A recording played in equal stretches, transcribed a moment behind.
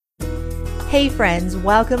Hey friends,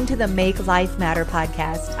 welcome to the Make Life Matter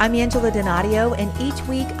podcast. I'm Angela Donadio, and each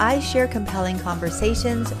week I share compelling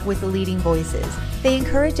conversations with leading voices. They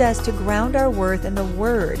encourage us to ground our worth in the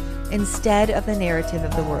Word instead of the narrative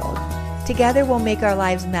of the world. Together we'll make our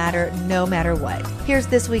lives matter no matter what. Here's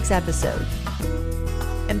this week's episode.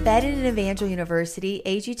 Embedded in Evangel University,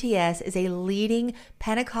 AGTS is a leading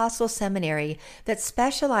Pentecostal seminary that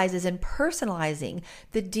specializes in personalizing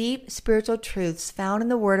the deep spiritual truths found in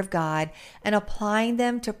the Word of God and applying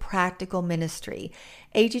them to practical ministry.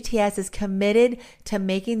 AGTS is committed to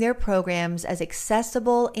making their programs as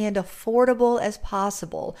accessible and affordable as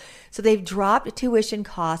possible. So they've dropped tuition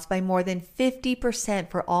costs by more than 50%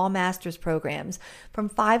 for all master's programs, from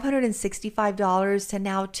 $565 to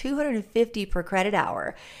now $250 per credit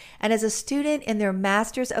hour. And as a student in their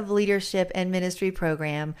Masters of Leadership and Ministry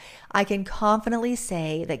program, I can confidently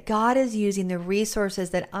say that God is using the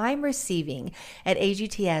resources that I'm receiving at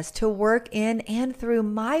AGTS to work in and through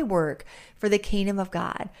my work for the kingdom of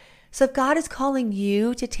God. So if God is calling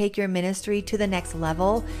you to take your ministry to the next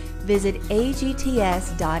level, visit agts.edu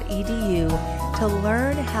to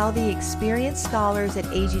learn how the experienced scholars at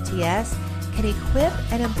AGTS can equip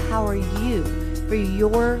and empower you for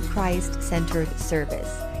your Christ-centered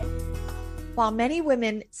service. While many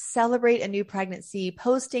women celebrate a new pregnancy,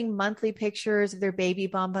 posting monthly pictures of their baby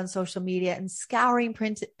bump on social media and scouring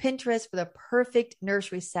Pinterest for the perfect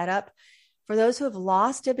nursery setup, for those who have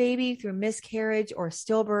lost a baby through miscarriage or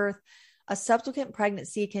stillbirth, a subsequent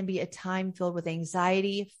pregnancy can be a time filled with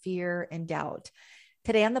anxiety, fear, and doubt.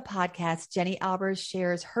 Today on the podcast, Jenny Albers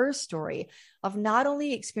shares her story of not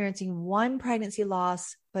only experiencing one pregnancy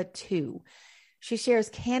loss, but two. She shares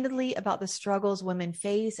candidly about the struggles women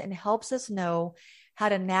face and helps us know how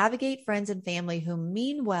to navigate friends and family who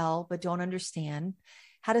mean well but don't understand,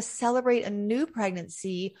 how to celebrate a new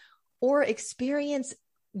pregnancy or experience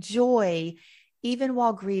joy even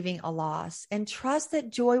while grieving a loss, and trust that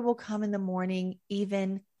joy will come in the morning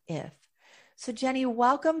even if. So Jenny,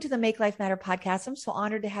 welcome to the Make Life Matter podcast. I'm so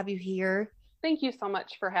honored to have you here. Thank you so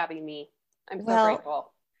much for having me. I'm so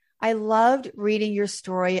grateful. I loved reading your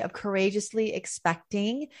story of courageously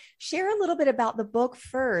expecting. Share a little bit about the book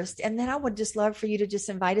first, and then I would just love for you to just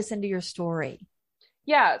invite us into your story.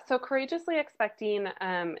 Yeah, so courageously expecting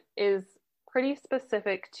is pretty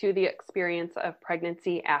specific to the experience of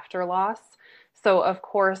pregnancy after loss. So of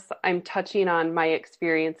course, I'm touching on my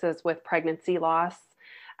experiences with pregnancy loss.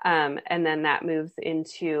 And then that moves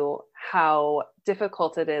into how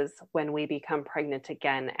difficult it is when we become pregnant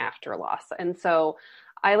again after loss. And so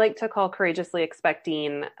I like to call Courageously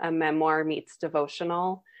Expecting a memoir meets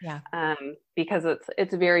devotional, because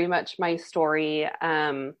it's very much my story,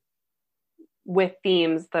 with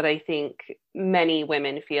themes that I think many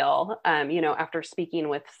women feel, after speaking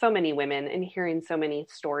with so many women and hearing so many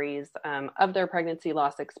stories of their pregnancy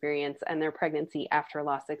loss experience and their pregnancy after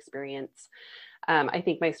loss experience. I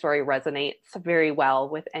think my story resonates very well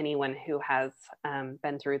with anyone who has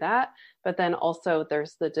been through that. But then also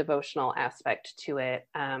there's the devotional aspect to it,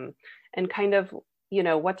 and kind of,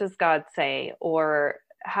 what does God say, or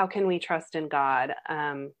how can we trust in God,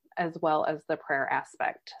 as well as the prayer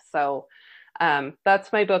aspect. So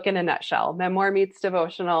that's my book in a nutshell. Memoir meets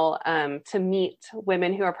devotional, to meet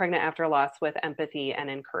women who are pregnant after loss with empathy and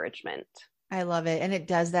encouragement. I love it. And it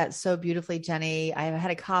does that so beautifully, Jenny. I've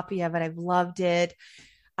had a copy of it. I've loved it.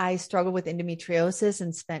 I struggled with endometriosis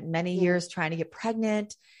and spent many years trying to get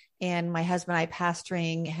pregnant. And my husband and I,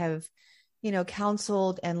 pastoring, have,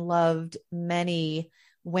 counseled and loved many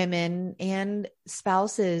women and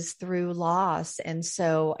spouses through loss. And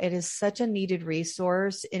so it is such a needed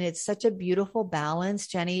resource. And it's such a beautiful balance,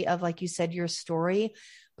 Jenny, of, like you said, your story,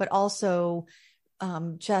 but also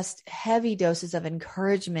just heavy doses of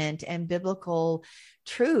encouragement and biblical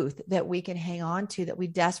truth that we can hang on to, that we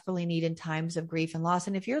desperately need in times of grief and loss.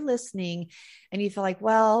 And if you're listening and you feel like,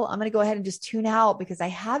 well, I'm going to go ahead and just tune out because I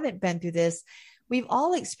haven't been through this. We've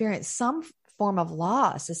all experienced some form of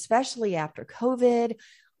loss, especially after COVID,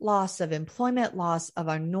 loss of employment, loss of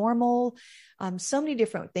our normal, so many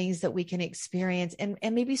different things that we can experience, and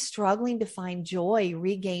maybe struggling to find joy,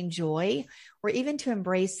 regain joy, or even to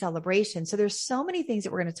embrace celebration. So there's so many things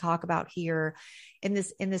that we're going to talk about here in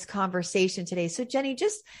this conversation today. So Jenny,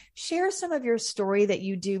 just share some of your story that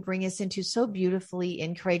you do bring us into so beautifully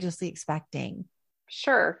in Courageously Expecting.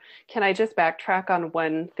 Sure. Can I just backtrack on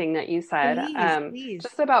one thing that you said? Please.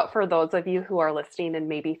 Just about, for those of you who are listening and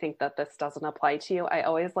maybe think that this doesn't apply to you, I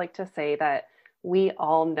always like to say that we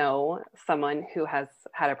all know someone who has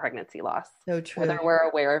had a pregnancy loss, so true, whether we're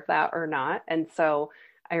aware of that or not. And so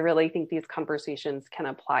I really think these conversations can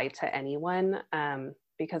apply to anyone,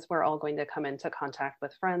 because we're all going to come into contact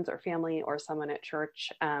with friends or family or someone at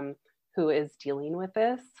church who is dealing with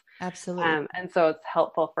this. Absolutely. And so it's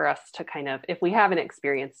helpful for us to kind of, if we haven't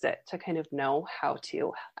experienced it, to kind of know how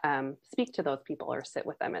to speak to those people or sit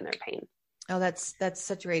with them in their pain. Oh, that's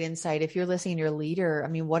such great insight. If you're listening, your leader, I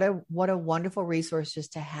mean, what a wonderful resource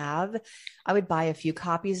just to have. I would buy a few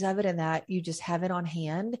copies of it and that you just have it on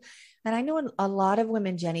hand. And I know a lot of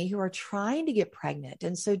women, Jenny, who are trying to get pregnant.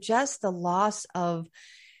 And so just the loss of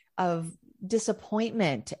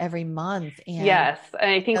disappointment every month. And yes. And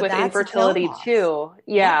I think with infertility too.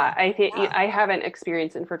 Yeah. I think I haven't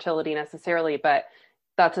experienced infertility necessarily, but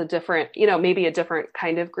that's a different, maybe a different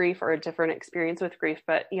kind of grief or a different experience with grief.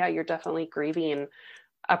 But yeah, you're definitely grieving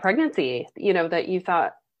a pregnancy, that you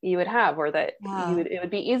thought you would have, or that it would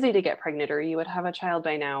be easy to get pregnant, or you would have a child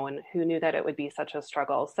by now, and who knew that it would be such a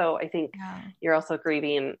struggle. So I think you're also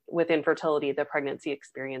grieving with infertility, the pregnancy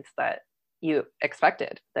experience that you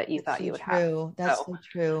expected, that you thought you would have. That's so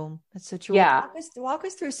true. That's so true. Yeah. Walk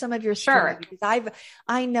us through some of your story, because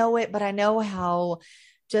I know it, but I know how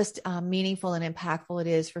just meaningful and impactful it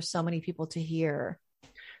is for so many people to hear.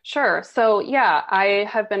 Sure. So yeah, I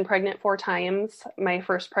have been pregnant 4 times. My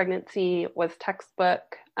first pregnancy was textbook.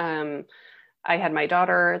 I had my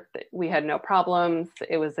daughter. We had no problems.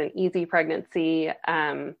 It was an easy pregnancy.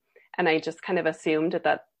 And I just kind of assumed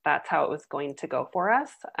that that's how it was going to go for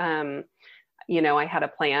us. I had a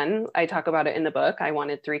plan. I talk about it in the book. I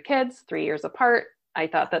wanted 3 kids, 3 years apart. I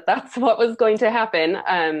thought that that's what was going to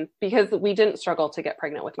happen because we didn't struggle to get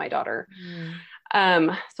pregnant with my daughter.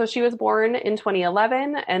 So she was born in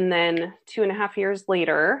 2011, and then 2.5 years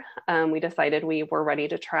later, we decided we were ready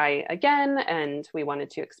to try again, and we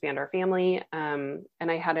wanted to expand our family. And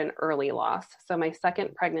I had an early loss. So my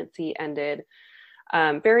second pregnancy ended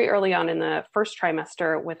very early on in the first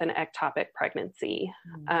trimester with an ectopic pregnancy.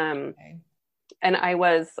 And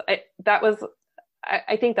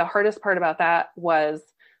I think the hardest part about that was,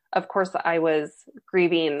 of course, I was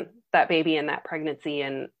grieving that baby and that pregnancy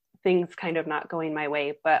and things kind of not going my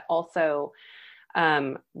way, but also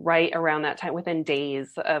right around that time, within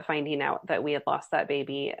days of finding out that we had lost that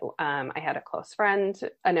baby, I had a close friend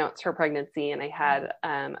announce her pregnancy, and I had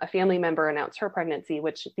a family member announce her pregnancy,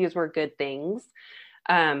 which these were good things.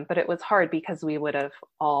 But it was hard because we would have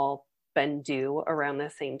all been due around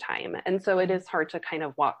the same time. And so it is hard to kind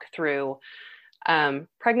of walk through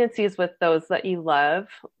pregnancies with those that you love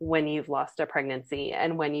when you've lost a pregnancy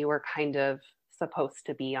and when you were kind of supposed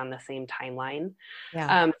to be on the same timeline.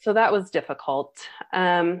 So that was difficult.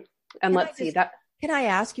 And can I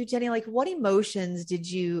ask you, Jenny, like, what emotions did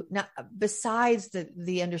you, besides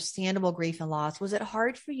the understandable grief and loss, was it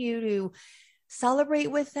hard for you to celebrate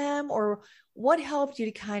with them, or what helped you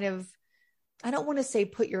to kind of, I don't want to say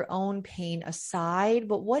put your own pain aside,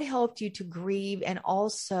 but what helped you to grieve and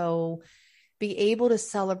also be able to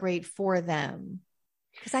celebrate for them?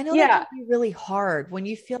 Because I know that can be really hard when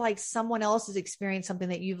you feel like someone else is experiencing something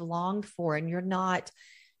that you've longed for and you're not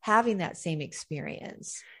having that same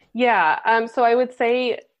experience. Yeah. So I would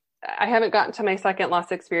say I haven't gotten to my second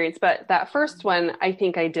loss experience, but that first one, I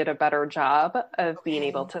think I did a better job of being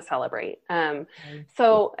able to celebrate.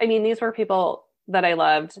 So, I mean, these were people that I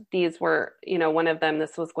loved. These were, one of them,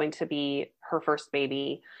 this was going to be her first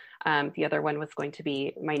baby. The other one was going to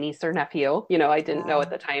be my niece or nephew. I didn't know at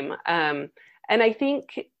the time. And I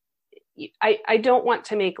think I don't want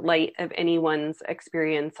to make light of anyone's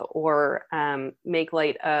experience or make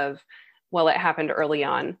light of, well, it happened early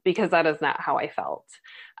on, because that is not how I felt.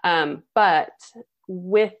 But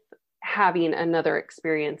with having another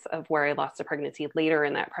experience of where I lost a pregnancy later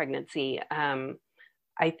in that pregnancy,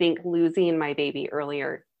 I think losing my baby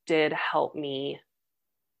earlier did help me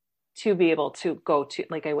to be able to go to,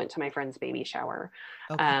 like, I went to my friend's baby shower.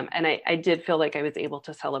 And I did feel like I was able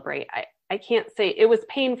to celebrate. I can't say it was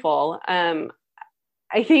painful.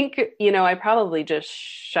 I think, I probably just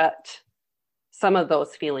shut some of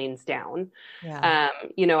those feelings down.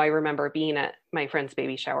 I remember being at my friend's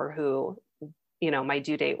baby shower who, my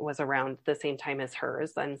due date was around the same time as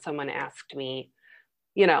hers. And someone asked me,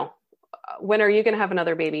 when are you going to have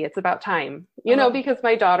another baby? It's about time, because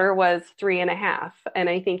my daughter was 3.5. And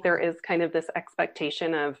I think there is kind of this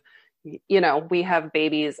expectation of, we have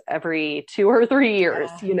babies every 2 or 3 years,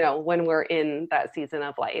 when we're in that season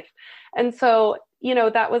of life. And so,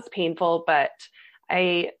 that was painful, but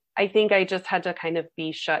I think I just had to kind of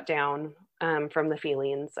be shut down from the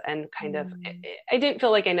feelings and kind of, I didn't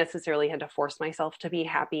feel like I necessarily had to force myself to be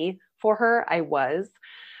happy for her. I was.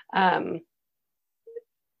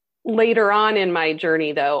 Later on in my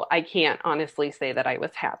journey, though, I can't honestly say that I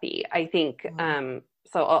was happy. I think,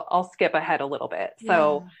 so I'll skip ahead a little bit.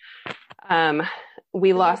 So,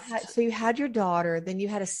 we So lost. you had your daughter, then you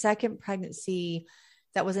had a second pregnancy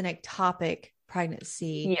that was an ectopic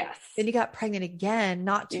pregnancy. Yes. Then you got pregnant again,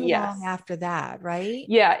 not too Yes. long after that, right?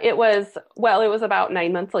 Yeah, it was about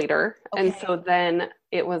 9 months later. And Okay. so then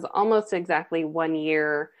it was almost exactly 1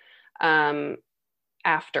 year um,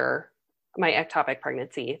 after my ectopic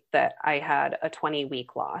pregnancy that I had a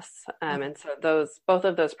 20-week loss. Okay. And so both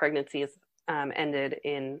of those pregnancies ended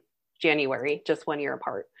in January, just 1 year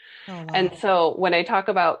apart. Oh, And wow. so when I talk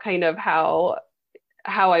about kind of how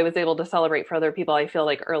I was able to celebrate for other people, I feel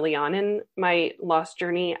like early on in my loss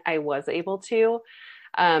journey, I was able to.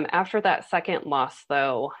 After that second loss,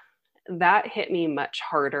 though, that hit me much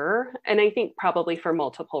harder. And I think probably for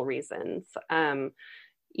multiple reasons.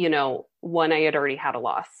 One, I had already had a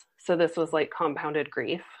loss. So this was like compounded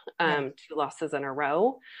grief, Yeah. 2 losses in a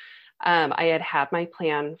row. I had had my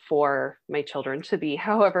plan for my children to be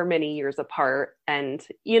however many years apart. And,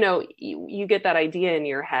 you get that idea in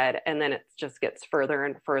your head, and then it just gets further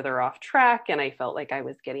and further off track. And I felt like I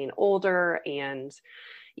was getting older. And,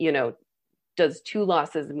 you know, does 2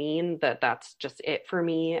 losses mean that that's just it for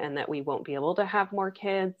me and that we won't be able to have more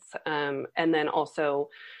kids? And then also,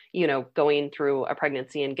 going through a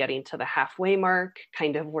pregnancy and getting to the halfway mark,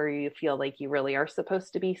 kind of where you feel like you really are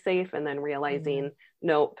supposed to be safe, and then Yeah. realizing,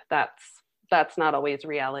 nope, that's not always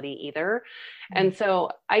reality either. And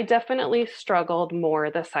so I definitely struggled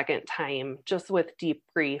more the second time, just with deep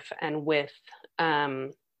grief and with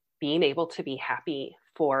being able to be happy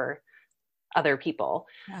for other people.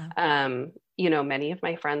 Yeah. Many of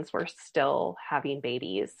my friends were still having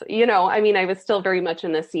babies. I was still very much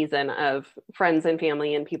in the season of friends and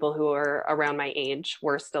family, and people who are around my age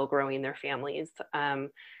were still growing their families.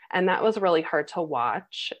 And that was really hard to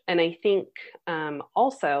watch. And I think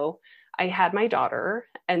also I had my daughter.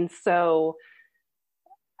 And so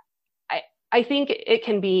I think it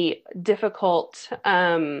can be difficult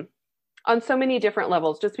on so many different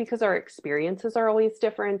levels, just because our experiences are always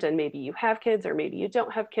different. And maybe you have kids, or maybe you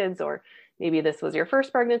don't have kids, or maybe this was your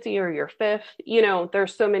first pregnancy or your fifth.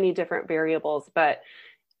 There's so many different variables, but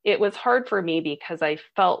it was hard for me because I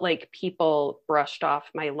felt like people brushed off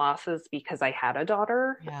my losses because I had a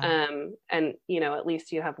daughter. Yeah. And, at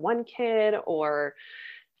least you have one kid, or,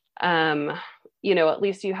 at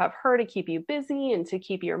least you have her to keep you busy and to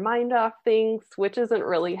keep your mind off things, which isn't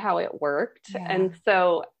really how it worked. Yeah. And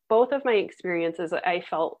so both of my experiences, I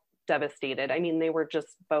felt devastated. They were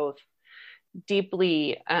just both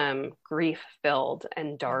deeply grief filled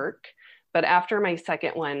and dark. But after my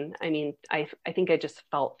second one, I think I just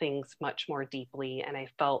felt things much more deeply, and I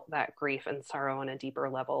felt that grief and sorrow on a deeper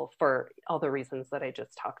level for all the reasons that I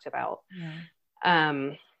just talked about.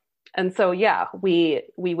 Yeah. And so, yeah, we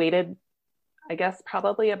waited, I guess,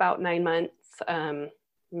 probably about 9 months. I'm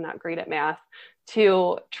not great at math,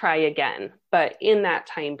 to try again. But in that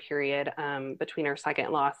time period, between our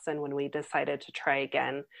second loss and when we decided to try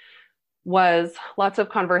again, was lots of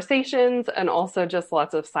conversations, and also just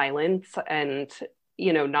lots of silence, and,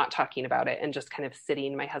 not talking about it, and just kind of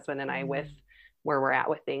sitting, my husband and I, with where we're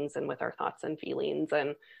at with things, and with our thoughts and feelings,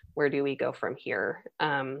 and where do we go from here?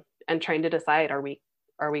 And trying to decide, are we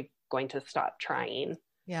going to stop trying?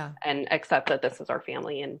 Yeah. And accept that this is our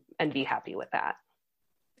family, and be happy with that.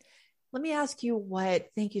 Let me ask you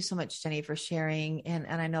thank you so much, Jenny, for sharing. And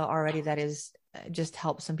I know already that is just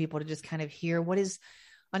help some people to just kind of hear what is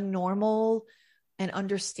a normal and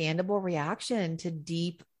understandable reaction to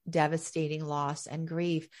deep, devastating loss and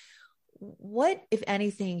grief. What, if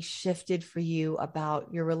anything, shifted for you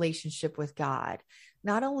about your relationship with God,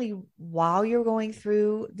 not only while you're going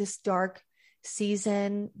through this dark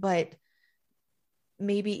season, but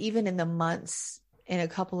maybe even in the months, in a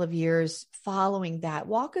couple of years following that?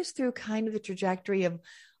 Walk us through kind of the trajectory of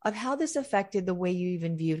how this affected the way you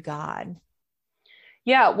even viewed God.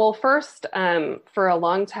 Yeah, well, first, for a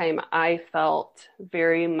long time, I felt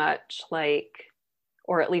very much like,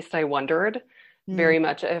 or at least I wondered very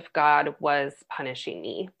much if God was punishing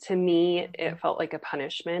me. To me, it felt like a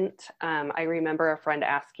punishment. I remember a friend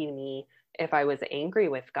asking me if I was angry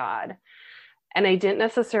with God. And I didn't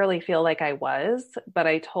necessarily feel like I was, but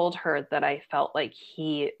I told her that I felt like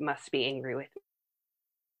he must be angry with me.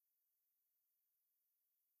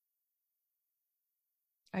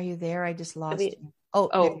 Are you there? I just lost you. Oh,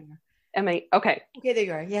 there you are. Am I? Okay. Okay, there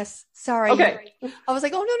you are. Yes. Sorry. Okay. I was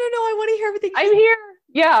like, oh, no. I want to hear everything. I'm here.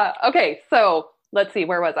 Yeah. Okay. So let's see.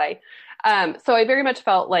 Where was I? So I very much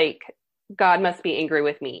felt like God must be angry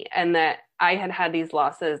with me, and that I had these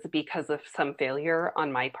losses because of some failure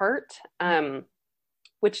on my part,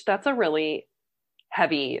 which that's a really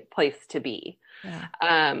heavy place to be. Yeah.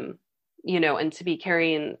 And to be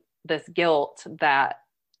carrying this guilt that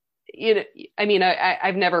I mean,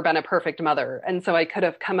 I've never been a perfect mother. And so I could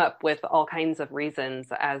have come up with all kinds of reasons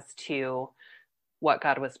as to what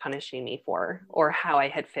God was punishing me for, or how I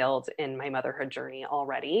had failed in my motherhood journey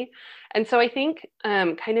already. And so I think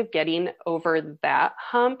kind of getting over that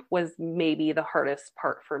hump was maybe the hardest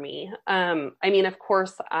part for me. I mean, of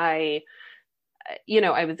course, I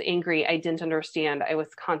was angry. I didn't understand. I was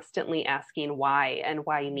constantly asking why and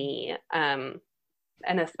why me. And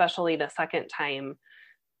especially the second time,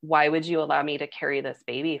 why would you allow me to carry this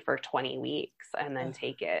baby for 20 weeks and then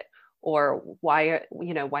take it? Or why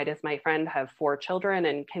does my friend have 4 children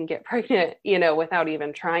and can get pregnant, without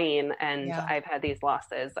even trying? And I've had these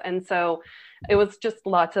losses. And so it was just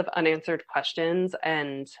lots of unanswered questions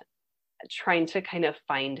and trying to kind of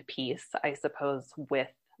find peace, I suppose, with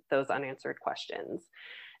those unanswered questions.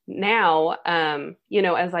 Now,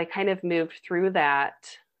 as I kind of moved through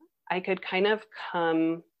that, I could kind of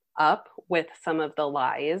come up with some of the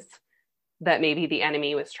lies that maybe the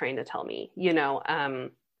enemy was trying to tell me,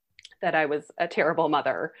 that I was a terrible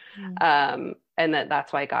mother, and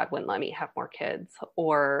that's why God wouldn't let me have more kids.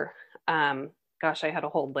 Or, gosh, I had a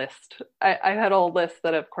whole list. I had a whole list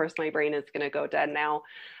that, of course, my brain is going to go dead now.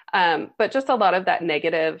 But just a lot of that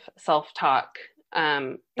negative self-talk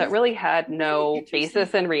that really had no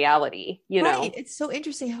basis in reality, Right. It's so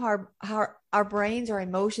interesting how our brains, our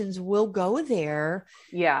emotions will go there.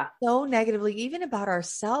 Yeah. So negatively, even about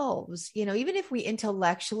ourselves, even if we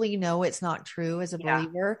intellectually know it's not true as a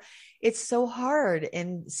believer, it's so hard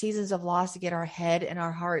in seasons of loss to get our head and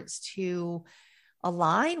our hearts to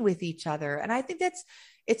align with each other. And I think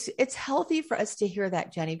it's healthy for us to hear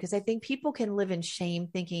that, Jenny, because I think people can live in shame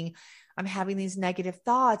thinking, I'm having these negative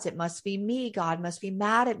thoughts. It must be me. God must be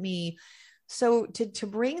mad at me. So to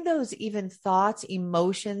bring those even thoughts,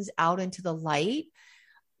 emotions out into the light,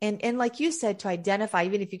 and like you said, to identify,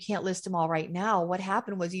 even if you can't list them all right now, what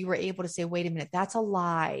happened was you were able to say, wait a minute, that's a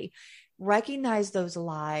lie. Recognize those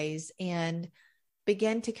lies and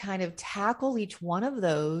begin to kind of tackle each one of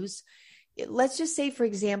those. Let's just say, for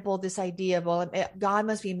example, this idea of, well, God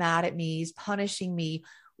must be mad at me. He's punishing me.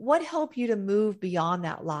 What helped you to move beyond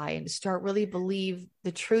that lie and start really believe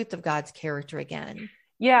the truth of God's character again?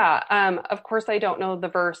 Yeah. Of course, I don't know the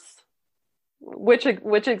verse, which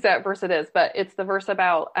exact verse it is, but it's the verse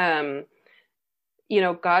about, God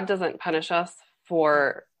doesn't punish us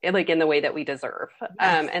for like in the way that we deserve.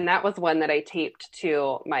 Yes. And that was one that I taped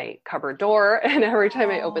to my cupboard door. And every time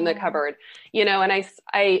I opened the cupboard, and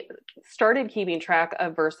I started keeping track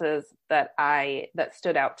of verses that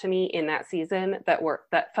stood out to me in that season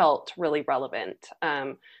that felt really relevant.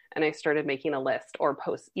 And I started making a list or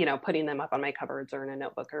putting them up on my cupboards or in a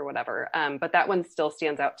notebook or whatever. But that one still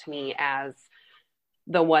stands out to me as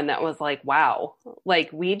the one that was like, wow, like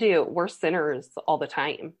we're sinners all the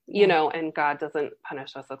time, and God doesn't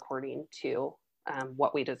punish us according to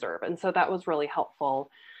what we deserve. And so that was really helpful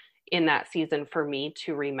in that season for me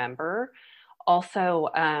to remember. Also,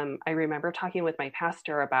 I remember talking with my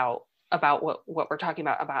pastor about what we're talking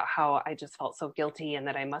about how I just felt so guilty and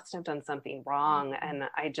that I must have done something wrong. And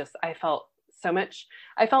I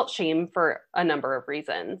felt shame for a number of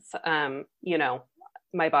reasons.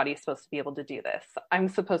 My body's supposed to be able to do this. I'm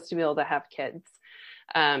supposed to be able to have kids.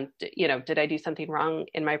 Did I do something wrong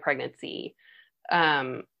in my pregnancy?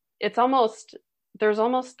 There's almost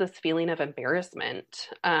this feeling of embarrassment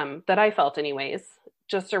that I felt anyways,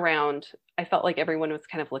 just around, I felt like everyone was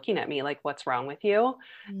kind of looking at me like, what's wrong with you?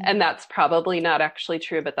 Mm-hmm. And that's probably not actually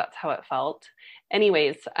true, but that's how it felt.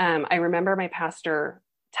 Anyways, I remember my pastor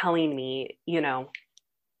telling me, you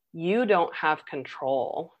don't have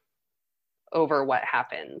control over what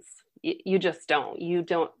happens. You just don't. You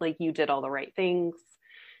don't, like, you did all the right things.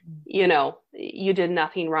 You did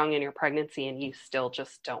nothing wrong in your pregnancy and you still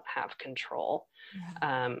just don't have control.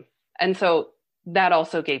 Yeah. And so that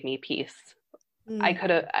also gave me peace.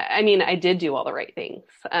 I did do all the right things.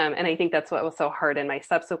 And I think that's what was so hard in my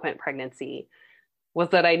subsequent pregnancy was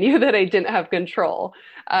that I knew that I didn't have control.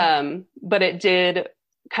 But it did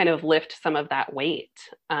kind of lift some of that weight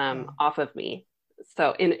off of me.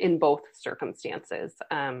 So in both circumstances,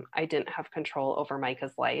 I didn't have control over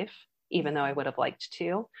Micah's life, even though I would have liked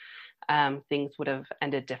to. Things would have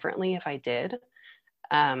ended differently if I did.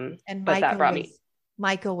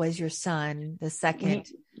 Micah was your son, the second.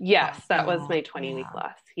 Yes, that was my 20-week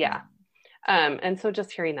loss. Yeah. And so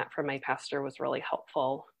just hearing that from my pastor was really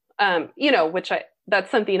helpful.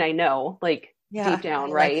 That's something I know, like, deep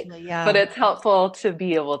down, right? But it's helpful to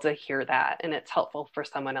be able to hear that, and it's helpful for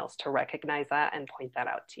someone else to recognize that and point that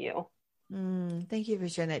out to you. Thank you for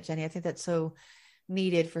sharing that, Jenny. I think that's so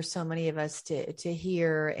needed for so many of us to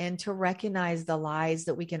hear and to recognize the lies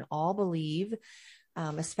that we can all believe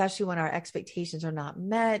especially when our expectations are not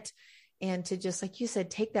met. And to just, like you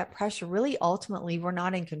said, take that pressure. Really, ultimately, we're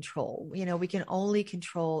not in control. You know, we can only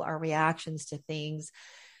control our reactions to things.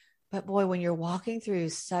 But boy, when you're walking through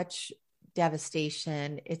such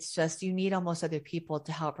devastation, it's just, you need almost other people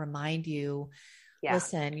to help remind you,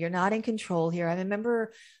 listen, you're not in control here. I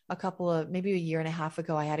remember maybe a year and a half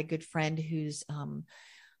ago, I had a good friend whose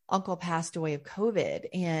uncle passed away of COVID.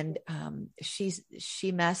 And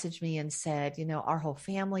she messaged me and said, you know, our whole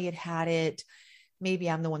family had it.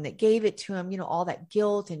 Maybe I'm the one that gave it to him, you know, all that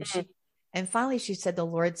guilt. And and finally she said, the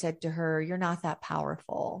Lord said to her, you're not that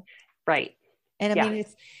powerful. Right. And I mean,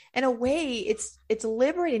 it's, in a way, it's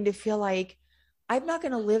liberating to feel like I'm not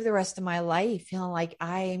going to live the rest of my life feeling like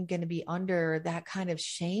I am going to be under that kind of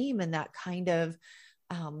shame and that kind of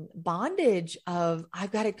bondage of,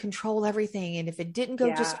 I've got to control everything. And if it didn't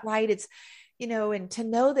go just right, it's, you know, and to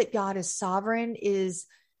know that God is sovereign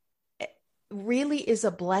really is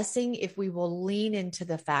a blessing if we will lean into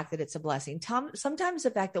the fact that it's a blessing. Sometimes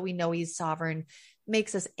the fact that we know he's sovereign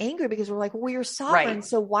makes us angry because we're like, well, you're sovereign. Right.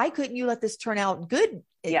 So why couldn't you let this turn out good?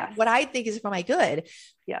 Yes. What I think is for my good.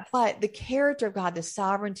 Yes. But the character of God, the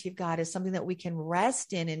sovereignty of God is something that we can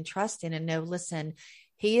rest in and trust in and know, listen,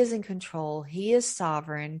 he is in control. He is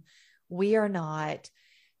sovereign. We are not.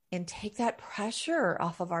 And take that pressure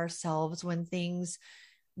off of ourselves when things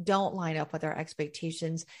don't line up with our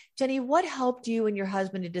expectations. Jenny, what helped you and your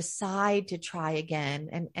husband to decide to try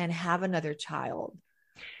again and have another child?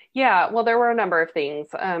 Yeah, well, there were a number of things.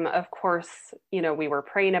 Of course, you know, we were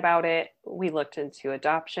praying about it. We looked into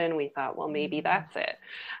adoption. We thought, well, maybe that's it.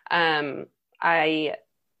 I,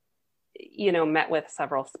 you know, met with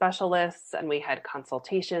several specialists and we had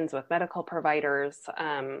consultations with medical providers,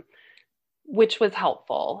 which was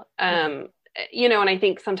helpful. You know, and I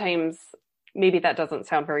think sometimes maybe that doesn't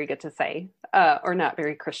sound very good to say, or not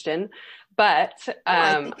very Christian, but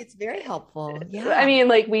I think it's very helpful. Yeah. I mean,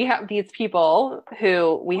 like, we have these people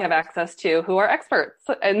who we have access to who are experts.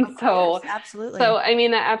 And absolutely. So, I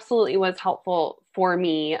mean, that absolutely was helpful for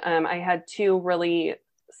me. I had two really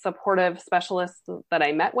supportive specialists that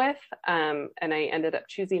I met with, and I ended up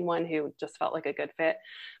choosing one who just felt like a good fit.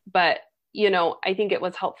 But you know, I think it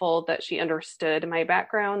was helpful that she understood my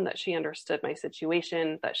background, that she understood my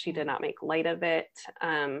situation, that she did not make light of it.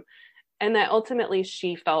 And that ultimately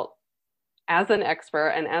she felt, as an expert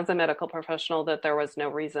and as a medical professional, that there was no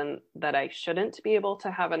reason that I shouldn't be able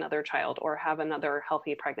to have another child or have another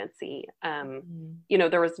healthy pregnancy. You know,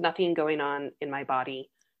 there was nothing going on in my body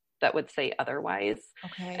that would say otherwise.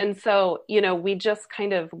 Okay. And so, you know, we just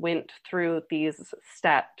kind of went through these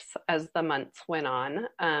steps as the months went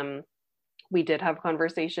on. We did have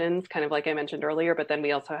conversations, kind of like I mentioned earlier, but then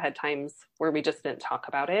we also had times where we just didn't talk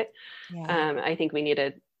about it. I think we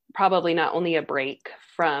needed probably not only a break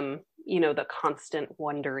from, you know, the constant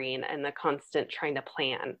wondering and the constant trying to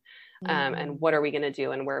plan, and what are we going to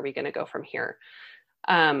do and where are we going to go from here?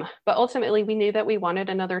 But ultimately we knew that we wanted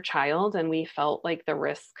another child and we felt like the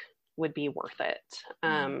risk would be worth it.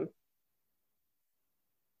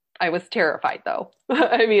 I was terrified though.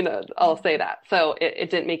 I mean, I'll say that. So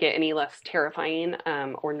it didn't make it any less terrifying,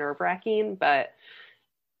 or nerve-wracking, but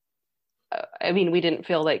I mean, we didn't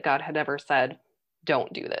feel like God had ever said,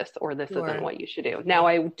 don't do this, or this isn't what you should do. Now,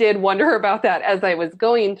 I did wonder about that as I was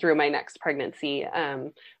going through my next pregnancy.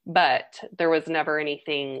 But there was never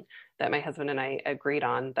anything that my husband and I agreed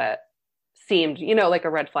on that seemed, you know, like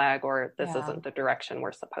a red flag, or this isn't the direction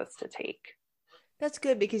we're supposed to take. That's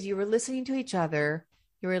good, because you were listening to each other.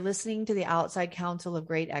 You were listening to the outside counsel of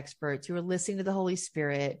great experts. You were listening to the Holy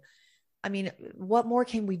Spirit. I mean, what more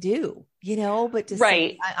can we do, you know, but to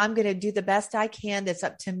say, I'm going to do the best I can. That's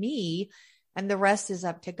up to me. And the rest is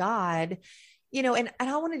up to God, you know, and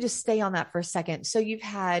I want to just stay on that for a second. So you've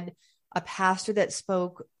had a pastor that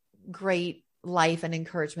spoke great life and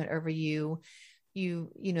encouragement over you.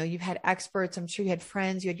 You know, you've had experts. I'm sure you had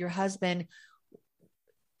friends, you had your husband.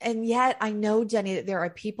 And yet I know, Jenny, that there are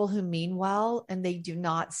people who mean well, and they just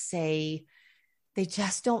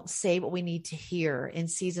don't say what we need to hear in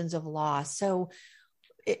seasons of loss. So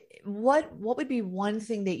what would be one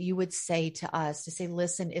thing that you would say to us to say,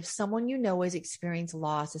 listen, if someone you know has experienced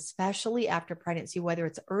loss, especially after pregnancy, whether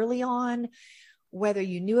it's early on, whether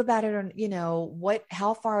you knew about it or, you know,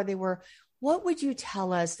 how far they were, what would you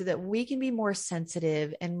tell us so that we can be more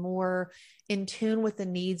sensitive and more in tune with the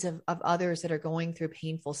needs of others that are going through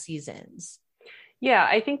painful seasons? Yeah,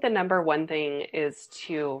 I think the number one thing is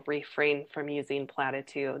to refrain from using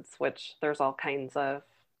platitudes, which there's all kinds of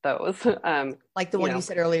those. Like the one you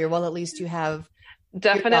said earlier, well, at least you have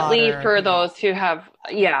Definitely daughter. for those who have,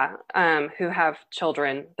 who have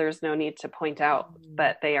children, there's no need to point out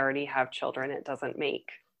that they already have children. It doesn't make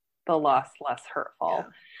the loss less Yeah. hurtful.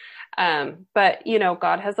 But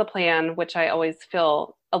God has a plan, which I always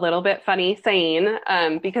feel a little bit funny saying,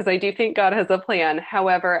 because I do think God has a plan.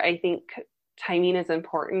 However, I think timing is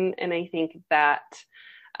important. And I think that,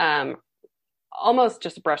 almost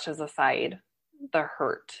just brushes aside the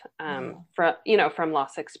hurt, from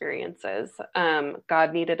loss experiences.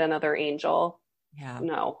 God needed another angel. Yeah.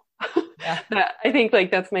 No. Yeah. I think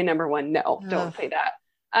that's my number one. No, don't say that.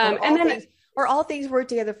 Or all things work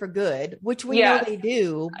together for good, which we know they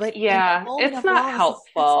do, but in the moment it's of not loss,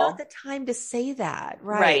 helpful. it's not the time to say that.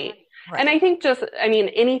 Right. And I think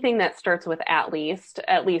anything that starts with at least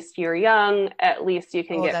you're young, at least you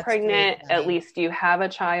can get pregnant, at least you have a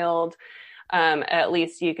child. At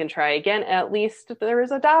least you can try again. At least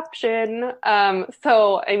there's adoption.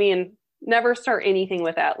 Never start anything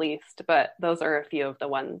with at least, but those are a few of the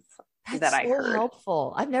ones that I heard.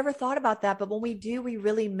 Helpful. I've never thought about that, but when we do, we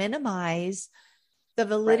really minimize the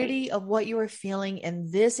validity of what you were feeling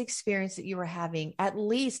and this experience that you were having. At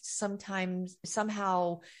least sometimes,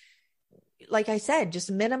 somehow, like I said,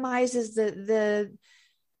 just minimizes the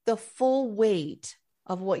full weight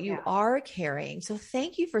of what you are carrying. So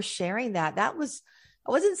thank you for sharing that. That was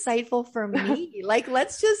insightful for me.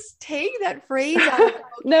 Let's just take that phrase out of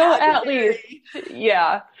no, at least.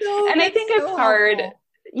 Yeah. No, and I think it's hard. Helpful.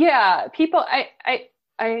 Yeah. People,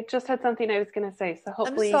 I just had something I was going to say. So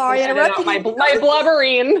hopefully I'm sorry, you can edit out my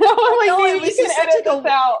blubbering. It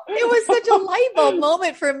was such a light bulb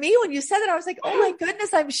moment for me when you said that. I was like, oh my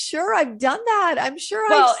goodness, I'm sure I've done that. I'm sure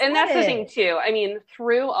and that's the thing too.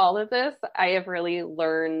 Through all of this, I have really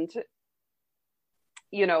learned,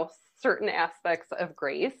 certain aspects of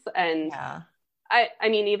grace. And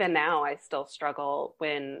even now I still struggle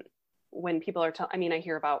when people are I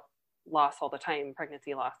hear about loss all the time,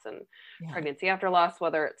 pregnancy loss and pregnancy after loss,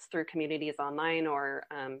 whether it's through communities online or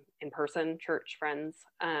in person, church friends.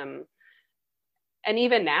 And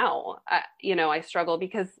even now, I struggle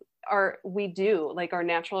because our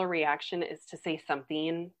natural reaction is to say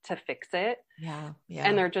something to fix it. Yeah.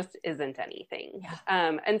 And there just isn't anything.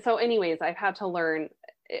 Yeah. And so anyways, I've had to learn,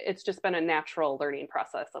 it's just been a natural learning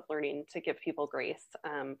process of learning to give people grace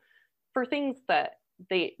for things that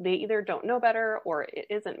they either don't know better or it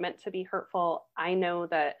isn't meant to be hurtful. I know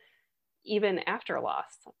that even after loss,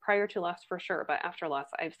 prior to loss for sure, but after loss,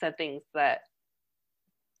 I've said things that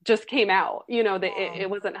just came out, that it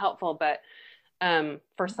wasn't helpful, but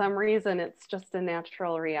for some reason it's just a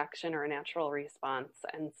natural reaction or a natural response.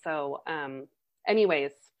 And so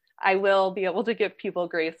anyways, I will be able to give people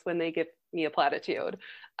grace when they give me a platitude,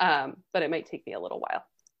 but it might take me a little while.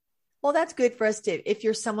 Well, that's good for us to, if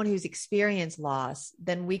you're someone who's experienced loss,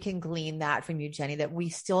 then we can glean that from you, Jenny, that we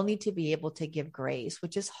still need to be able to give grace,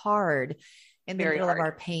 which is hard in the middle of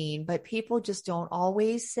our pain, but people just don't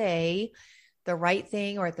always say the right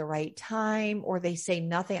thing or at the right time, or they say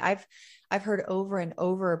nothing. I've heard over and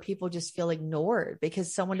over, people just feel ignored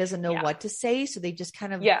because someone doesn't know what to say. So they just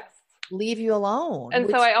kind of leave you alone. And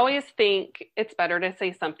so I always think it's better to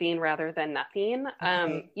say something rather than nothing.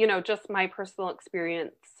 Just my personal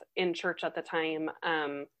experience in church at the time,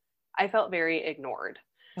 I felt very ignored.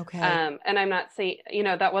 Okay. And I'm not saying,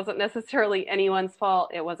 that wasn't necessarily anyone's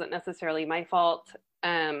fault. It wasn't necessarily my fault.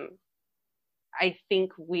 I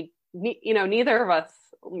think neither of us,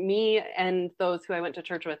 me and those who I went to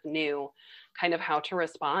church with, knew kind of how to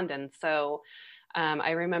respond. And so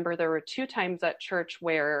I remember there were 2 times at church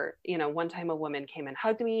where, one time a woman came and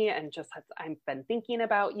hugged me and just said, I've been thinking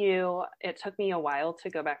about you. It took me a while to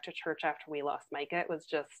go back to church after we lost Micah. It was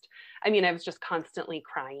just, I was just constantly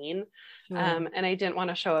crying. And I didn't want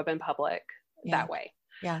to show up in public that way.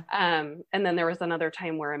 Yeah. And then there was another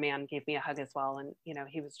time where a man gave me a hug as well. And,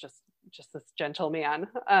 he was just this gentle man.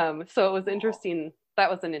 So it was interesting. That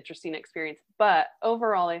was an interesting experience, but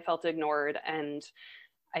overall I felt ignored, and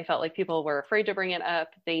I felt like people were afraid to bring it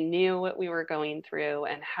up. They knew what we were going through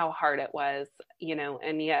and how hard it was,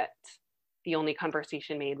 and yet the only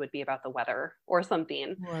conversation made would be about the weather or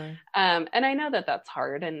something. Right. And I know that that's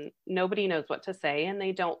hard, and nobody knows what to say, and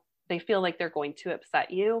they feel like they're going to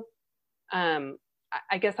upset you.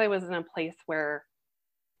 I guess I was in a place where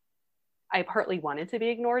I partly wanted to be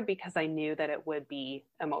ignored because I knew that it would be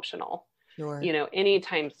emotional. Sure.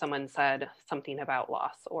 Anytime someone said something about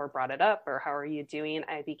loss or brought it up or how are you doing,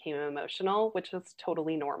 I became emotional, which is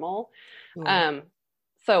totally normal. Sure.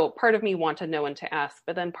 So part of me wanted no one to ask,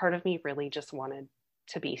 but then part of me really just wanted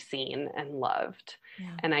to be seen and loved.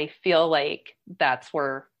 Yeah. And I feel like that's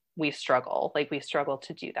where we struggle. Like we struggle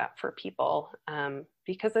to do that for people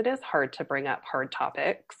because it is hard to bring up hard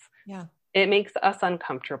topics. Yeah. It makes us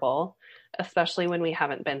uncomfortable, especially when we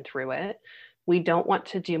haven't been through it. We don't want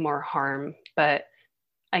to do more harm, but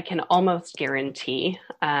I can almost guarantee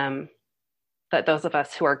that those of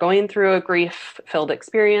us who are going through a grief-filled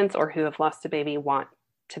experience or who have lost a baby want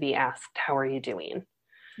to be asked, how are you doing?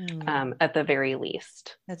 At the very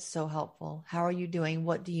least. That's so helpful. How are you doing?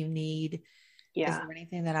 What do you need? Yeah. Is there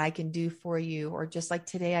anything that I can do for you? Or just like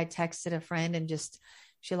today, I texted a friend and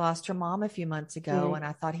she lost her mom a few months ago. And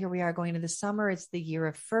I thought, here we are going into the summer. It's the year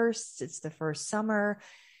of firsts. It's the first summer.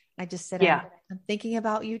 I just said, I'm thinking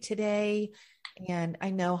about you today. And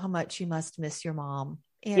I know how much you must miss your mom.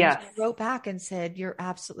 And she wrote back and said, you're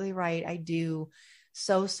absolutely right. I do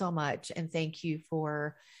so much. And thank you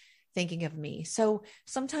for thinking of me. So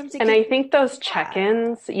sometimes I think those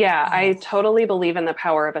check-ins, I totally believe in the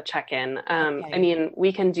power of a check-in. I mean,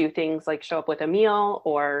 we can do things like show up with a meal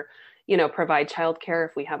or, provide childcare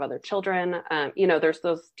if we have other children. There's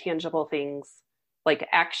those tangible things like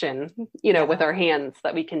action, with our hands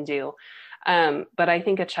that we can do. But I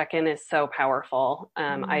think a check-in is so powerful.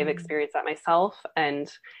 I've experienced that myself. And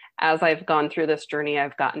as I've gone through this journey,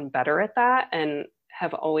 I've gotten better at that and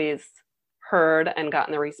have always heard and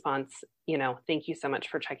gotten the response, thank you so much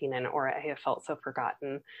for checking in, or I have felt so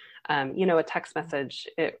forgotten. A text message,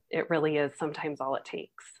 it really is sometimes all it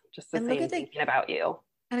takes, just to say I'm thinking about you.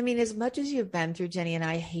 And I mean, as much as you've been through, Jenny, and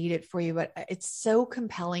I hate it for you, but it's so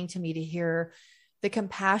compelling to me to hear the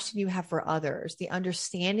compassion you have for others, the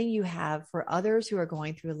understanding you have for others who are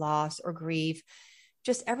going through loss or grief,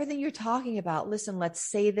 just everything you're talking about. Listen, let's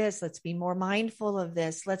say this, let's be more mindful of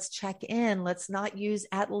this. Let's check in. Let's not use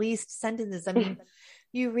at least sentences. I mean,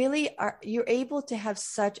 you're able to have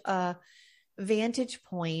such a vantage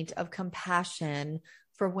point of compassion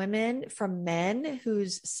for women, for men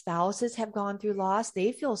whose spouses have gone through loss.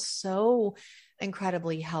 They feel so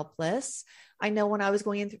incredibly helpless. I know when I was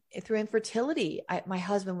going through infertility, my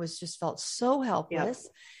husband just felt so helpless.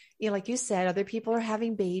 Yep. Like you said, other people are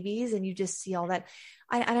having babies and you just see all that.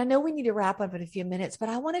 I know we need to wrap up in a few minutes, but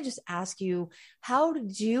I want to just ask you, how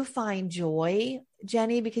did you find joy,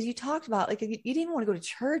 Jenny? Because you talked about like, you didn't even want to go to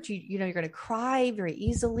church. You're going to cry very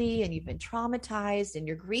easily and you've been traumatized and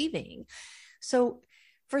you're grieving. So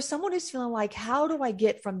for someone who's feeling like, how do I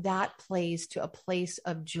get from that place to a place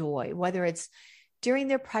of joy, whether it's during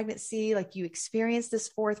their pregnancy, like you experienced this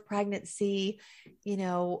fourth pregnancy,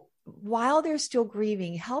 while they're still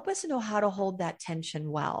grieving, help us to know how to hold that tension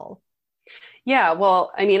well. Yeah.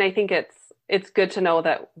 Well, I mean, I think it's good to know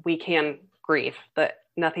that we can grieve, that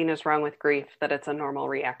nothing is wrong with grief, that it's a normal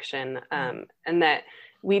reaction, and that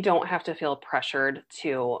we don't have to feel pressured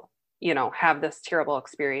to, have this terrible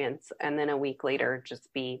experience and then a week later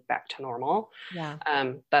just be back to normal. Yeah.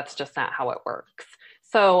 That's just not how it works.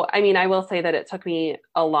 So, I mean, I will say that it took me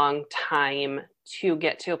a long time to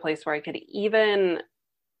get to a place where I could even,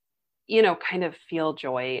 kind of feel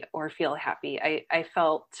joy or feel happy. I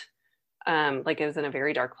felt like I was in a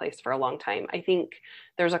very dark place for a long time. I think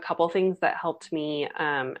there's a couple things that helped me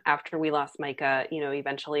after we lost Micah.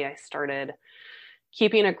 Eventually I started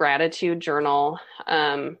keeping a gratitude journal.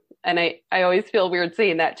 And I always feel weird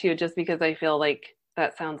saying that too, just because I feel like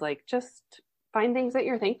that sounds like just find things that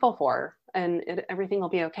you're thankful for and everything will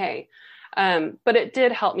be okay. But it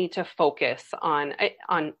did help me to focus on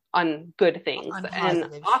good things.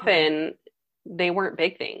 And often they weren't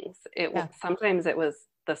big things. Sometimes it was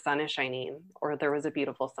the sun is shining or there was a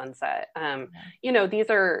beautiful sunset. These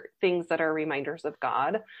are things that are reminders of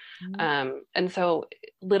God. And so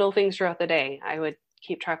little things throughout the day, I would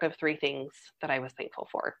keep track of 3 things that I was thankful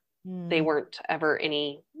for. They weren't ever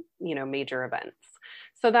any, major events.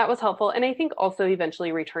 So that was helpful. And I think also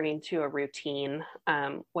eventually returning to a routine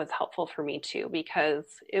was helpful for me too, because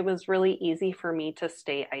it was really easy for me to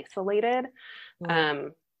stay isolated.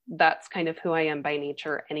 That's kind of who I am by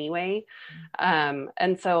nature anyway.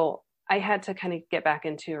 And so I had to kind of get back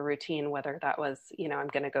into a routine, whether that was, I'm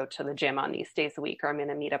going to go to the gym on these days a week, or I'm going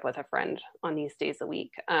to meet up with a friend on these days a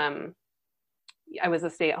week. I was a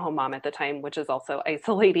stay-at-home mom at the time, which is also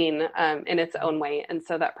isolating in its own way. And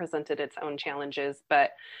so that presented its own challenges.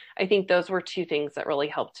 But I think those were 2 things that really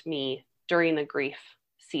helped me during the grief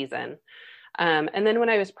season. And then when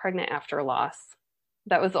I was pregnant after loss,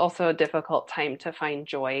 that was also a difficult time to find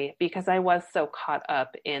joy because I was so caught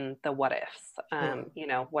up in the what ifs.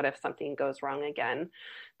 What if something goes wrong again?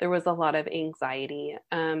 There was a lot of anxiety.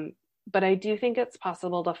 But I do think it's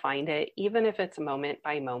possible to find it, even if it's moment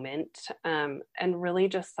by moment, and really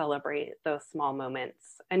just celebrate those small moments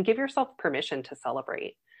and give yourself permission to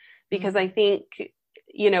celebrate. Because I think,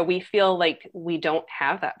 we feel like we don't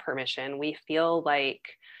have that permission. We feel like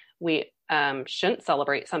we shouldn't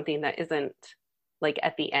celebrate something that isn't like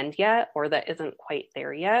at the end yet, or that isn't quite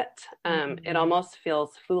there yet. It almost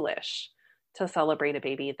feels foolish to celebrate a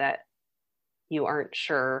baby that you aren't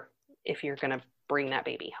sure if you're going to bring that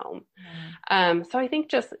baby home. So I think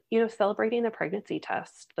just, celebrating the pregnancy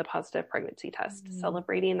test, the positive pregnancy test,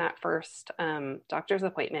 celebrating that first doctor's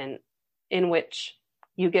appointment in which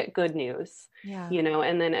you get good news,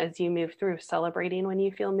 and then as you move through, celebrating when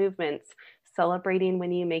you feel movements, celebrating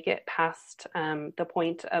when you make it past the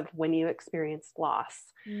point of when you experience loss.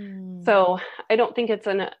 So I don't think it's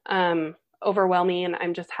an overwhelming,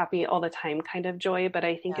 I'm just happy all the time kind of joy, but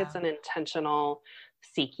I think it's an intentional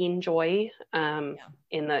seeking joy in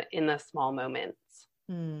the small moments.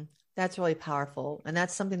 That's really powerful. And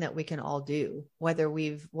that's something that we can all do, whether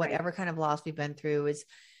whatever kind of loss we've been through. Is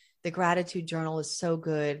the gratitude journal is so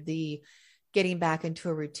good. The getting back into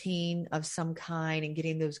a routine of some kind and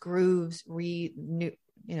getting those grooves, new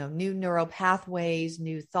neural pathways,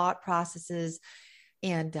 new thought processes,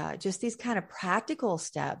 and just these kind of practical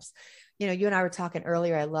steps. You and I were talking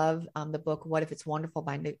earlier. I love the book, What If It's Wonderful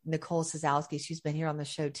by Nicole Sazowski. She's been here on the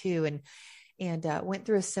show too. And went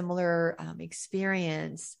through a similar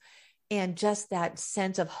experience, and just that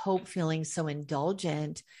sense of hope, feeling so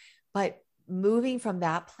indulgent, but moving from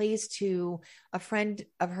that place to a friend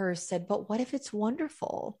of hers said, but what if it's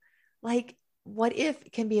wonderful? Like, what if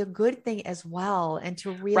it can be a good thing as well? And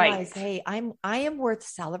to realize, hey, I am worth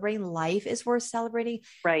celebrating. Life is worth celebrating.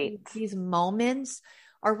 Right. These moments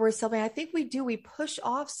are worth celebrating. I think we push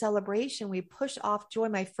off celebration. We push off joy.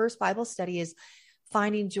 My first Bible study is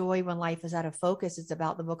Finding Joy When Life is Out of Focus. It's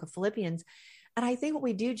about the book of Philippians. And I think what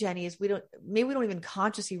we do, Jenny, is we don't even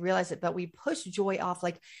consciously realize it, but we push joy off.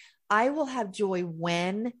 Like, I will have joy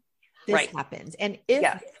when this happens. And if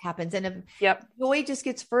this happens, and if joy just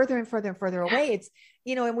gets further and further and further away, it's,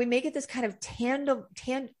 and we make it this kind of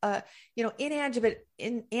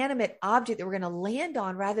inanimate object that we're going to land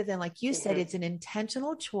on, rather than, like you said, it's an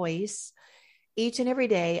intentional choice each and every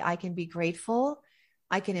day. I can be grateful.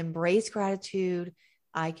 I can embrace gratitude.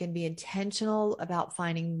 I can be intentional about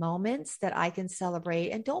finding moments that I can celebrate,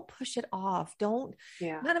 and don't push it off. None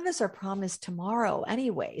of us are promised tomorrow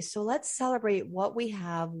anyway. So let's celebrate what we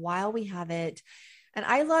have while we have it. And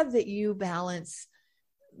I love that you balance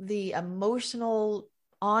the emotional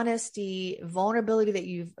honesty, vulnerability that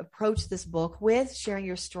you've approached this book with, sharing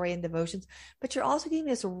your story and devotions, but you're also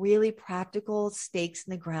giving us really practical stakes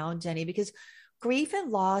in the ground, Jenny, because grief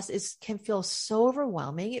and loss can feel so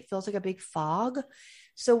overwhelming. It feels like a big fog.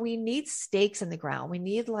 So we need stakes in the ground. We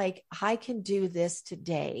need, like, I can do this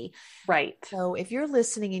today. Right. So if you're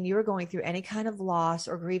listening and you're going through any kind of loss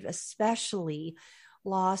or grief, especially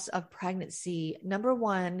loss of pregnancy, number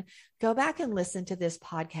one, go back and listen to this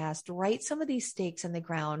podcast, write some of these stakes in the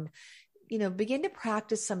ground, begin to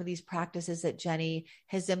practice some of these practices that Jenny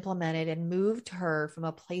has implemented, and moved her from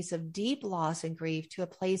a place of deep loss and grief to a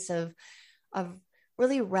place of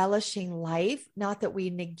really relishing life. Not that we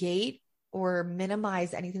negate or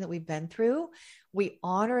minimize anything that we've been through. We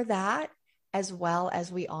honor that, as well as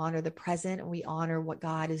we honor the present, and we honor what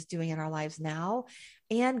God is doing in our lives now.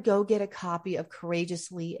 And go get a copy of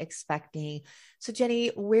Courageously Expecting. So Jenny,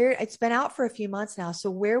 it's been out for a few months now. So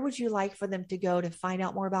where would you like for them to go to find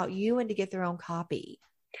out more about you and to get their own copy?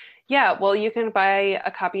 Yeah, well, you can buy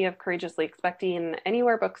a copy of Courageously Expecting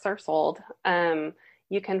anywhere books are sold.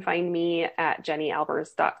 You can find me at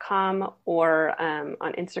jennyalbers.com, or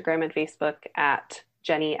on Instagram and Facebook at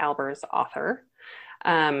Jenny Albers Author.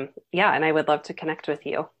 And I would love to connect with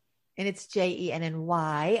you. And it's Jenny, and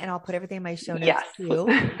I'll put everything in my show notes too.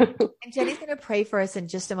 And Jenny's going to pray for us in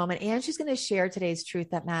just a moment. And she's going to share today's Truth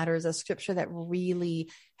That Matters, a scripture that really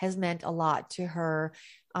has meant a lot to her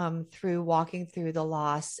through walking through the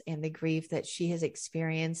loss and the grief that she has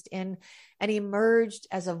experienced, and emerged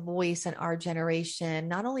as a voice in our generation,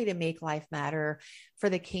 not only to make life matter for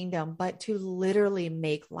the kingdom, but to literally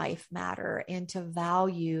make life matter, and to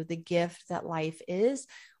value the gift that life is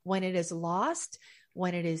when it is lost.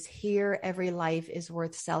 When it is here, every life is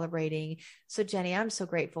worth celebrating. So Jenny, I'm so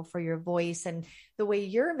grateful for your voice and the way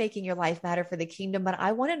you're making your life matter for the kingdom. But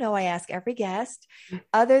I want to know, I ask every guest,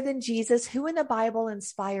 other than Jesus, who in the Bible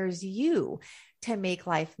inspires you to make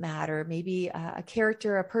life matter? Maybe a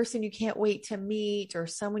character, a person you can't wait to meet, or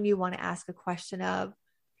someone you want to ask a question of.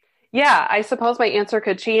 Yeah, I suppose my answer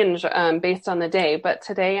could change based on the day, but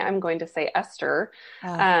today I'm going to say Esther.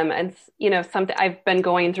 And something I've been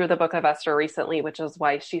going through the book of Esther recently, which is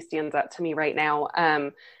why she stands out to me right now.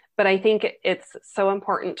 But I think it's so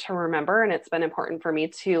important to remember, and it's been important for me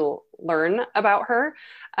to learn about her,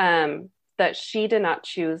 that that she did not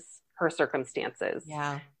choose her circumstances.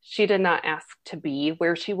 Yeah. She did not ask to be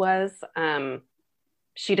where she was.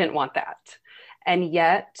 She didn't want that. And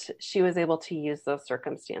yet she was able to use those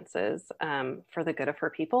circumstances for the good of her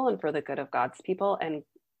people and for the good of God's people. And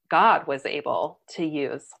God was able to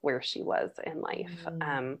use where she was in life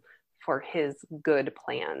for his good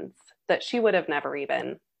plans that she would have never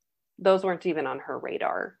even, those weren't even on her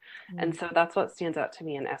radar. And so that's what stands out to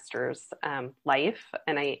me in Esther's life.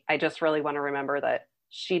 And I just really want to remember that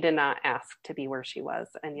she did not ask to be where she was.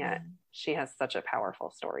 And yet she has such a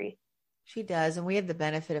powerful story. She does. And we have the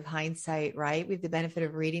benefit of hindsight, right? We have the benefit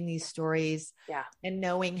of reading these stories and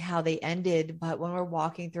knowing how they ended. But when we're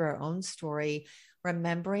walking through our own story,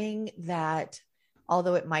 remembering that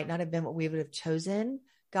although it might not have been what we would have chosen,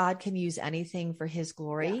 God can use anything for his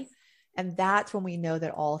glory. Yes. And that's when we know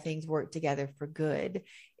that all things work together for good.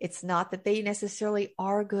 It's not that they necessarily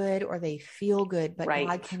are good or they feel good, but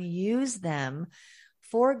God can use them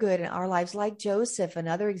for good in our lives. Like Joseph,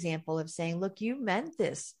 another example of saying, look, you meant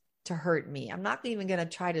this to hurt me. I'm not even going to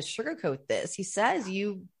try to sugarcoat this. He says,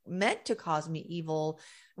 you meant to cause me evil.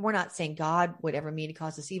 We're not saying God would ever mean to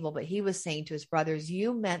cause us evil, but he was saying to his brothers,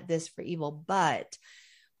 you meant this for evil, but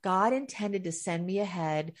God intended to send me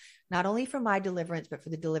ahead, not only for my deliverance, but for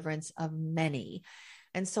the deliverance of many.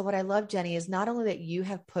 And so what I love, Jenny, is not only that you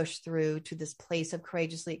have pushed through to this place of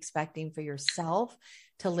courageously expecting for yourself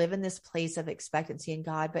to live in this place of expectancy in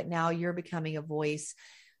God, but now you're becoming a voice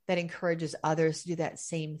that encourages others to do that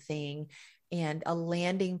same thing, and a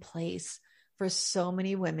landing place for so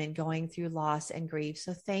many women going through loss and grief.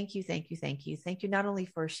 So thank you, thank you, thank you. Thank you not only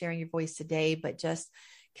for sharing your voice today, but just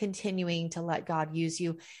continuing to let God use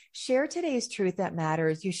you. Share today's truth that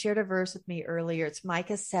matters. You shared a verse with me earlier. It's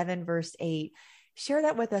Micah 7, verse 8. Share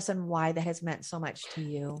that with us and why that has meant so much to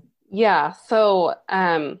you. Yeah. So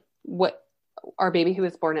what our baby who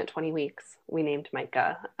was born at 20 weeks, we named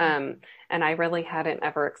Micah. And I really hadn't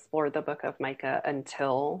ever explored the book of Micah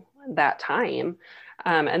until that time.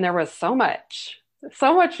 And there was so much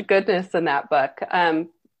goodness in that book.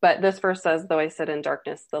 But this verse says, though I sit in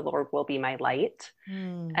darkness, the Lord will be my light.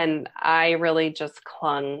 And I really just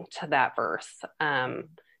clung to that verse. And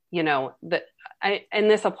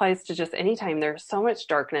this applies to just anytime there's so much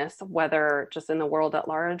darkness, whether just in the world at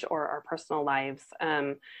large or our personal lives.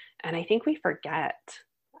 And I think we forget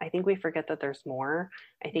that there's more.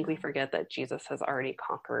 I think we forget that Jesus has already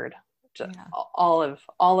conquered all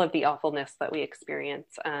of the awfulness that we experience.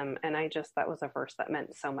 And that was a verse that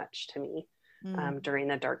meant so much to me during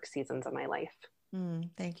the dark seasons of my life.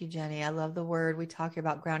 Thank you, Jenny. I love the word. We talk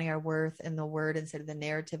about grounding our worth in the word instead of the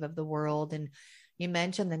narrative of the world. And you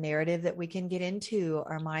mentioned the narrative that we can get into.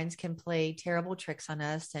 Our minds can play terrible tricks on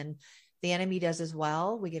us, and the enemy does as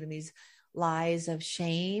well. We get in these lies of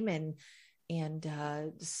shame and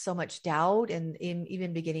so much doubt, and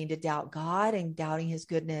even beginning to doubt God and doubting his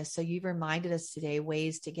goodness. So you've reminded us today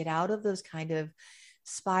ways to get out of those kind of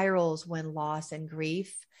spirals when loss and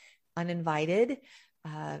grief uninvited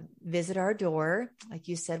visit our door. Like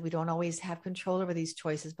you said, we don't always have control over these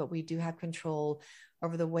choices, but we do have control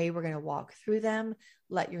over the way we're going to walk through them.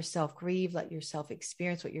 Let yourself grieve, let yourself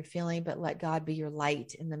experience what you're feeling, but let God be your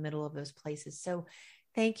light in the middle of those places. So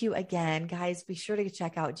thank you again, guys. Be sure to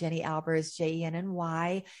check out Jenny Albers,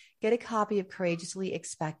 Jenny. Get a copy of Courageously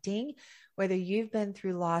Expecting. Whether you've been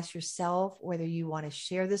through loss yourself, whether you want to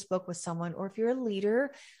share this book with someone, or if you're a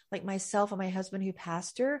leader like myself and my husband who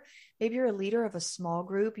pastor, maybe you're a leader of a small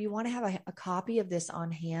group, you want to have a copy of this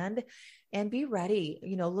on hand and be ready,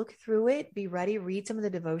 look through it, be ready, read some of the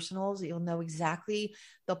devotionals. You'll know exactly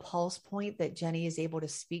the pulse point that Jenny is able to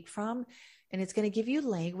speak from. And it's going to give you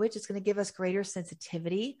language. It's going to give us greater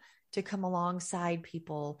sensitivity to come alongside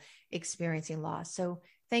people experiencing loss. So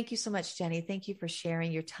thank you so much, Jenny. Thank you for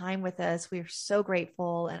sharing your time with us. We're so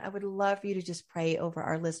grateful. And I would love for you to just pray over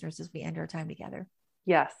our listeners as we end our time together.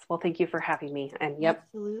 Yes. Well, thank you for having me. And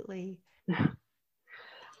Absolutely.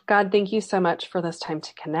 God, thank you so much for this time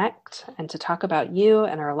to connect and to talk about you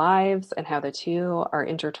and our lives and how the two are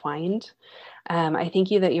intertwined. I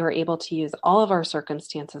thank you that you are able to use all of our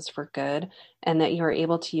circumstances for good, and that you are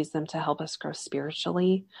able to use them to help us grow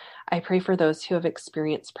spiritually. I pray for those who have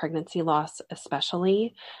experienced pregnancy loss,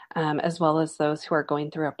 especially, as well as those who are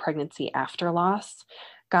going through a pregnancy after loss.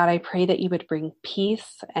 God, I pray that you would bring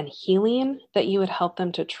peace and healing, that you would help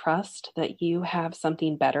them to trust that you have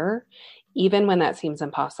something better, even when that seems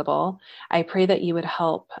impossible. I pray that you would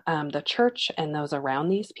help the church and those around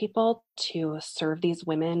these people to serve these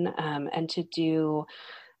women and to do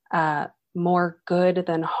more good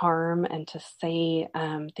than harm, and to say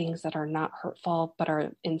things that are not hurtful, but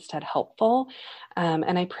are instead helpful.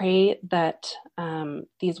 And I pray that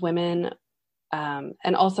these women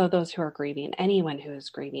and also those who are grieving, anyone who is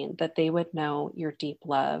grieving, that they would know your deep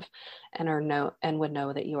love and would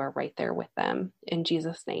know that you are right there with them. In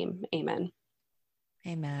Jesus' name, amen.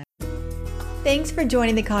 Amen. Thanks for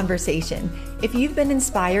joining the conversation. If you've been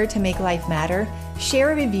inspired to make life matter,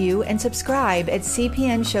 share a review and subscribe at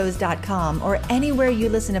cpnshows.com or anywhere you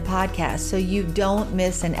listen to podcasts so you don't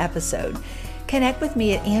miss an episode. Connect with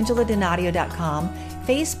me at angeladonadio.com,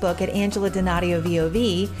 Facebook at Angela Donadio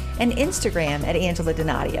VOV, and Instagram at Angela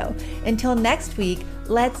Donadio. Until next week,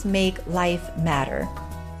 let's make life matter.